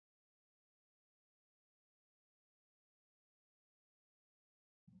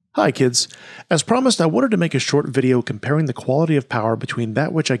Hi kids! As promised, I wanted to make a short video comparing the quality of power between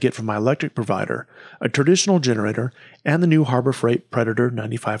that which I get from my electric provider, a traditional generator, and the new Harbor Freight Predator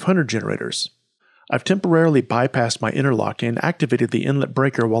 9500 generators. I've temporarily bypassed my interlock and activated the inlet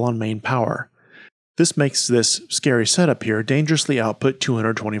breaker while on main power. This makes this scary setup here dangerously output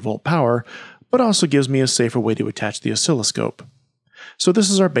 220 volt power, but also gives me a safer way to attach the oscilloscope. So this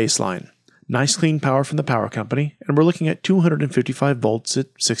is our baseline. Nice clean power from the power company, and we're looking at 255 volts at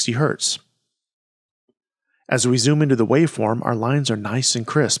 60 Hz. As we zoom into the waveform, our lines are nice and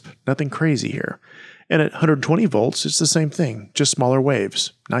crisp, nothing crazy here. And at 120 volts, it's the same thing, just smaller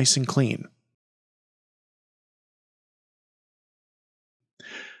waves, nice and clean.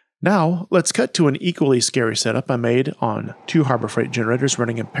 Now, let's cut to an equally scary setup I made on two Harbor Freight generators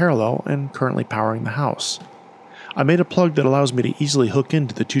running in parallel and currently powering the house. I made a plug that allows me to easily hook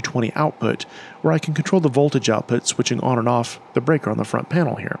into the 220 output, where I can control the voltage output switching on and off the breaker on the front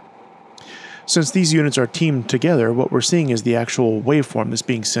panel here. Since these units are teamed together, what we're seeing is the actual waveform that's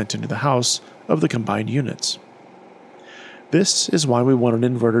being sent into the house of the combined units. This is why we want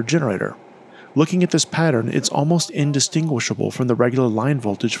an inverter generator. Looking at this pattern, it's almost indistinguishable from the regular line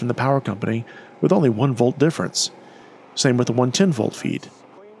voltage from the power company with only 1 volt difference. Same with the 110 volt feed.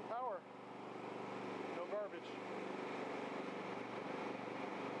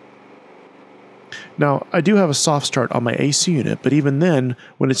 Now, I do have a soft start on my AC unit, but even then,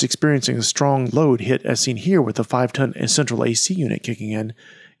 when it's experiencing a strong load hit as seen here with the 5-ton central AC unit kicking in,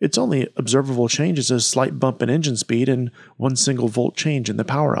 it's only observable changes as a slight bump in engine speed and 1 single volt change in the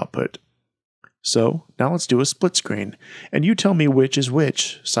power output. So, now let's do a split screen, and you tell me which is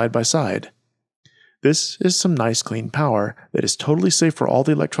which, side by side. This is some nice clean power that is totally safe for all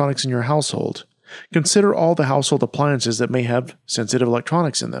the electronics in your household. Consider all the household appliances that may have sensitive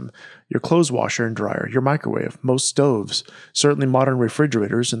electronics in them. Your clothes washer and dryer, your microwave, most stoves, certainly modern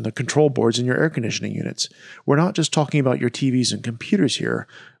refrigerators, and the control boards in your air conditioning units. We're not just talking about your TVs and computers here,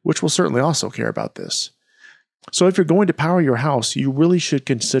 which will certainly also care about this. So if you're going to power your house, you really should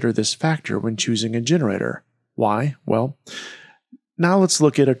consider this factor when choosing a generator. Why? Well, now let's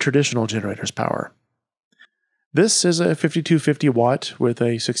look at a traditional generator's power. This is a 5250 watt with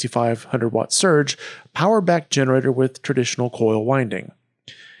a 6500 watt surge, power-backed generator with traditional coil winding.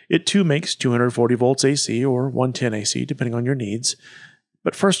 It too makes 240 volts AC or 110 AC depending on your needs.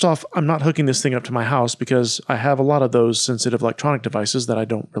 But first off, I'm not hooking this thing up to my house because I have a lot of those sensitive electronic devices that I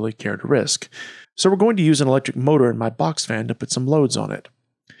don't really care to risk. So we're going to use an electric motor in my box fan to put some loads on it.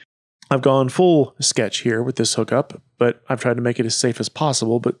 I've gone full sketch here with this hookup, but I've tried to make it as safe as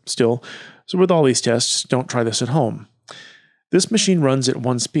possible, but still, so with all these tests, don't try this at home. This machine runs at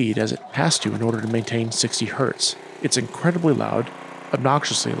 1 speed as it has to in order to maintain 60 Hz. It's incredibly loud,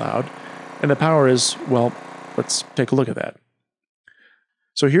 obnoxiously loud, and the power is, well, let's take a look at that.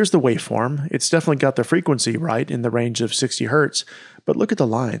 So here's the waveform. It's definitely got the frequency right in the range of 60 Hz, but look at the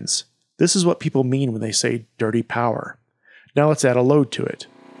lines. This is what people mean when they say dirty power. Now let's add a load to it.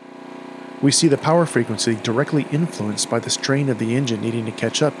 We see the power frequency directly influenced by the strain of the engine needing to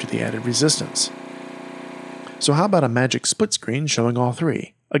catch up to the added resistance. So how about a magic split screen showing all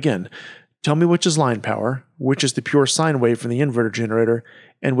three? Again, tell me which is line power, which is the pure sine wave from the inverter generator,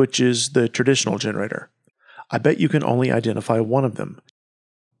 and which is the traditional generator. I bet you can only identify one of them.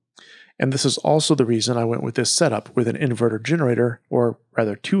 And this is also the reason I went with this setup with an inverter generator, or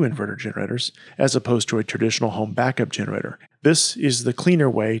rather 2 inverter generators, as opposed to a traditional home backup generator. This is the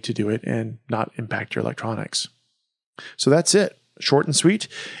cleaner way to do it and not impact your electronics. So that's it. Short and sweet.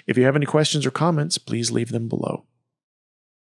 If you have any questions or comments, please leave them below.